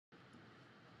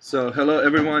So hello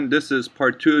everyone, this is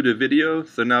part 2 of the video.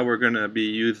 So now we're going to be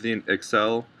using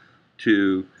Excel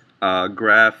to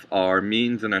graph our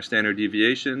means and our standard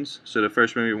deviations. So the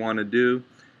first thing we want to do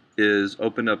is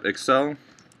open up Excel.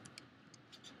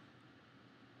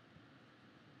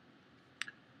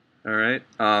 Alright,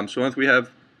 so once we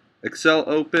have Excel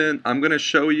open, I'm going to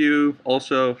show you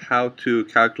also how to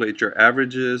calculate your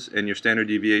averages and your standard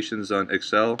deviations on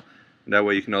Excel. And that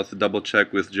way you can also double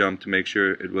check with Jump to make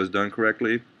sure it was done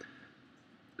correctly.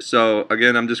 So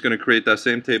again, I'm just going to create that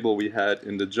same table we had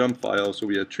in the Jump file. So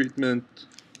we had treatment,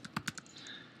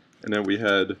 and then we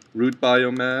had root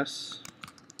biomass.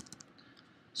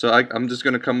 So I'm just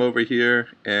going to come over here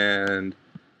and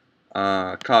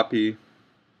copy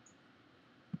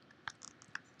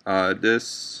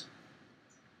this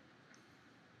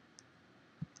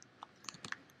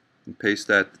and paste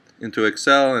that into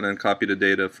Excel, and then copy the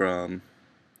data from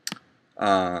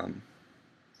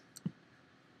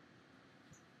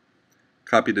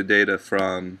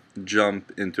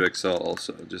Jump into Excel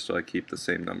also, just so I keep the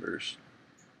same numbers.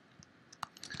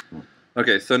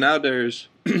 Okay, so now there's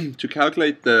to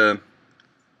calculate the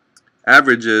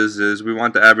averages is we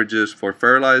want the averages for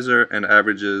fertilizer and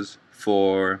averages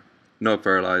for no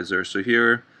fertilizer. So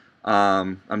here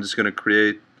I'm just going to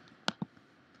create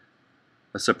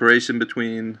a separation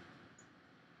between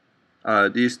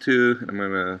these two. I'm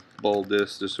going to bold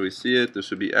this just so we see it. This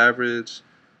would be average.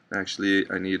 Actually,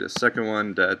 I need a second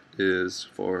one that is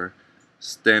for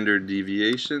standard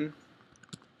deviation.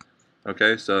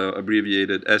 Okay, so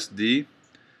abbreviated SD.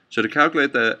 So to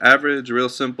calculate the average, real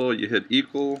simple, you hit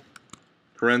equal,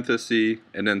 parenthesis,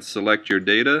 and then select your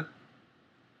data.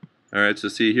 Alright, so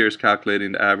see here's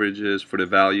calculating the averages for the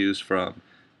values from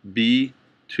B2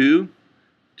 to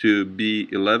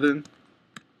B11.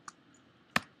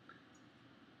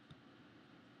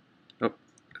 Oh,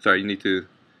 sorry, you need to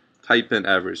type in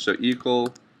average. So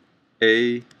equal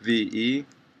AVE,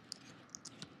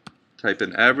 type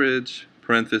in average,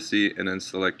 parenthesis, and then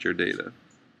select your data.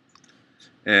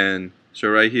 And so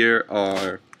right here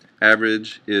our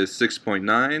average is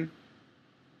 6.9,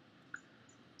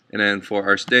 and then for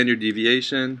our standard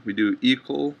deviation we do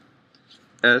equal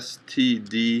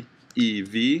STDEV,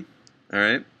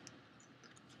 alright,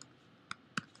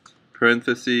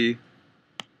 parenthesis,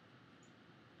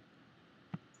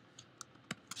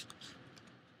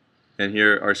 and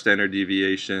here our standard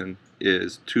deviation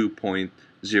is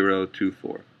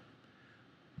 2.024.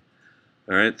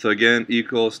 Alright, so again,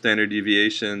 equal standard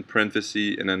deviation,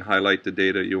 parenthesis, and then highlight the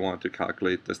data you want to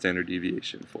calculate the standard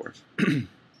deviation for.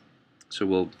 So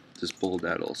we'll just bold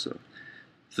that also.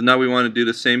 So now we want to do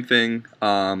the same thing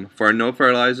for our no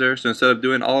fertilizer. So instead of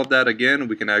doing all of that again,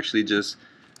 we can actually just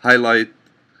highlight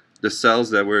the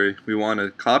cells that we want to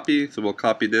copy. So we'll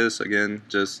copy this, again,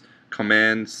 just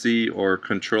Command C or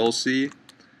Control C. And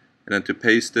then to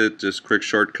paste it, just quick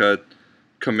shortcut,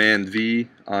 Command V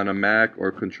on a Mac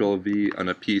or Control V on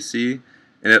a PC,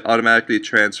 and it automatically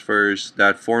transfers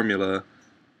that formula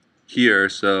here,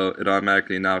 so it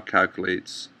automatically now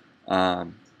calculates the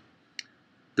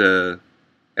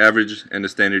average and the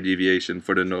standard deviation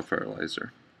for the no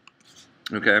fertilizer.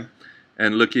 Okay,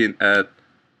 and looking at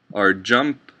our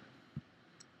Jump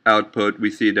output,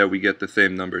 we see that we get the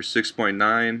same numbers,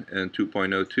 6.9 and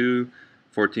 2.02,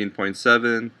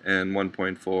 14.7 and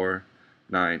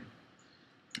 1.49.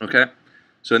 Okay,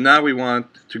 so now we want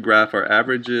to graph our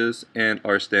averages and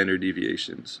our standard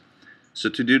deviations. So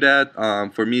to do that,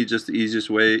 for me, just the easiest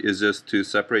way is just to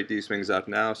separate these things out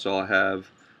now. So I'll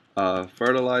have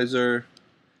fertilizer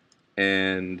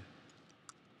and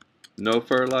no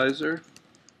fertilizer,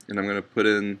 and I'm going to put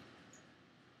in,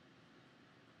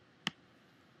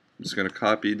 I'm just going to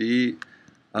copy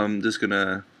I'm just going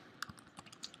to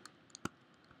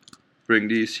bring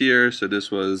these here. So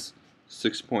this was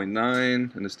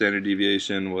 6.9 and the standard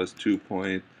deviation was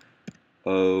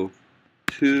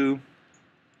 2.02,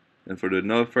 and for the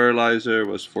no fertilizer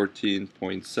was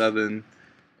 14.7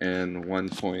 and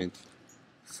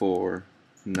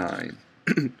 1.49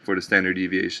 for the standard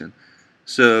deviation.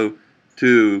 So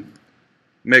to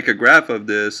make a graph of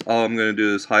this, all I'm going to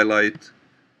do is highlight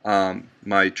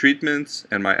my treatments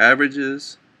and my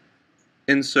averages,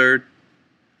 insert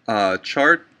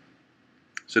chart.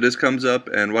 So this comes up,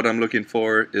 and what I'm looking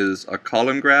for is a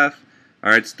column graph.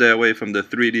 Alright, stay away from the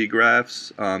 3D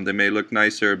graphs. They may look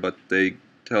nicer, but they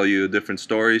tell you a different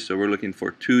story. So we're looking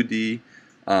for 2D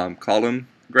column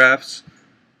graphs.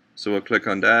 So we'll click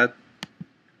on that.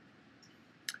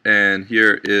 And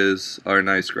here is our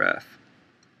nice graph.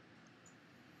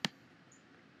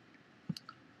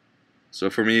 So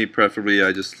for me, preferably,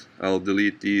 I'll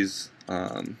delete these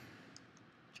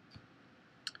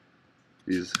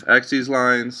these axis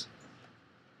lines.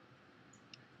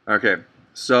 Okay,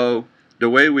 so the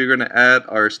way we're going to add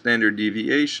our standard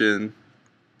deviation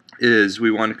is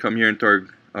we want to come here into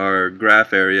our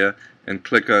graph area and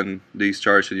click on these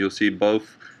charts, and you'll see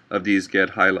both of these get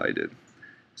highlighted.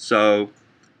 So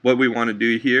what we want to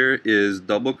do here is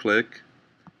double click,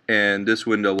 and this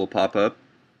window will pop up,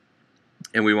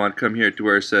 and we want to come here to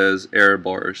where it says error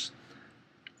bars,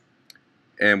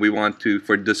 and we want to,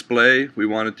 for display, we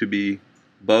want it to be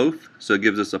both, so it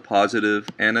gives us a positive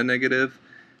and a negative,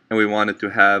 and we want it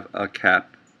to have a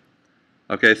cap.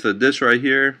 Okay, so this right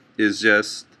here is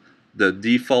just the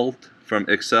default from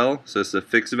Excel, so it's a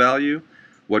fixed value.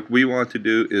 What we want to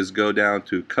do is go down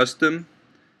to custom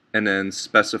and then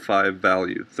specify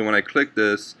value. So when I click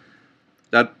this,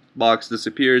 that box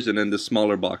disappears and then the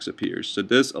smaller box appears. So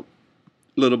this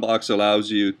little box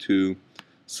allows you to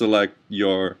select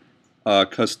your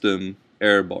custom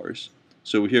error bars.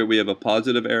 So here we have a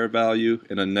positive error value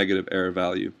and a negative error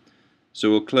value. So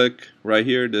we'll click right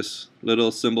here. This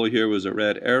little symbol here was a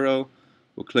red arrow.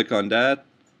 We'll click on that,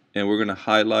 and we're going to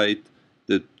highlight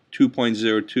the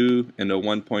 2.02 and the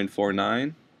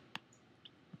 1.49.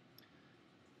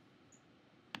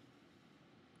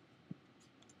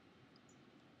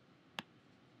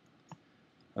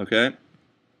 Okay,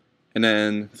 and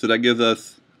then so that gives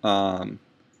us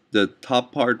the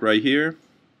top part right here,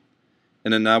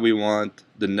 and then now we want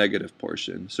the negative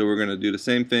portion. So we're going to do the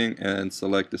same thing and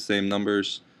select the same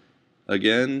numbers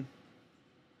again,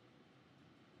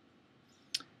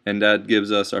 and that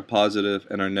gives us our positive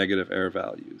and our negative error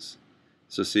values.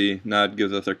 So see, now it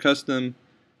gives us our custom,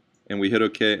 and we hit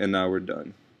OK, and now we're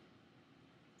done.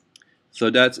 So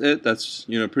that's it. That's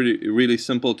really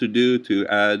simple to do, to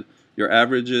add your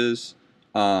averages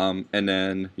and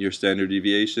then your standard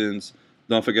deviations.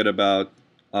 Don't forget about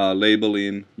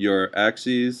labeling your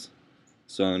axes.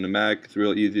 So on the Mac, it's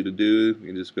real easy to do. You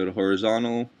can just go to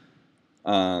horizontal,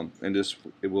 and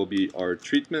it will be our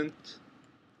treatment.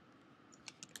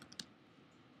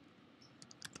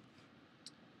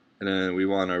 And then we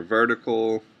want our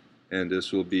vertical, and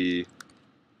this will be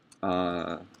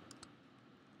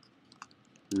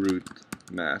root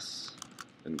mass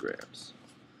in grams.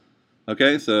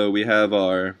 Okay, so we have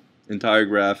our entire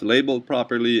graph labeled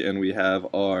properly, and we have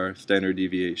our standard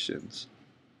deviations.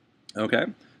 Okay,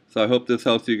 so I hope this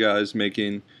helps you guys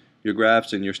making your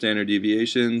graphs and your standard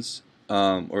deviations,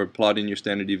 or plotting your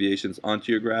standard deviations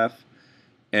onto your graph.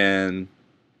 And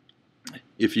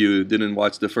if you didn't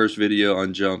watch the first video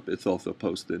on jump, it's also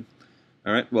posted.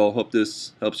 Alright, well, hope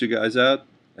this helps you guys out,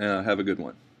 and have a good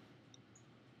one.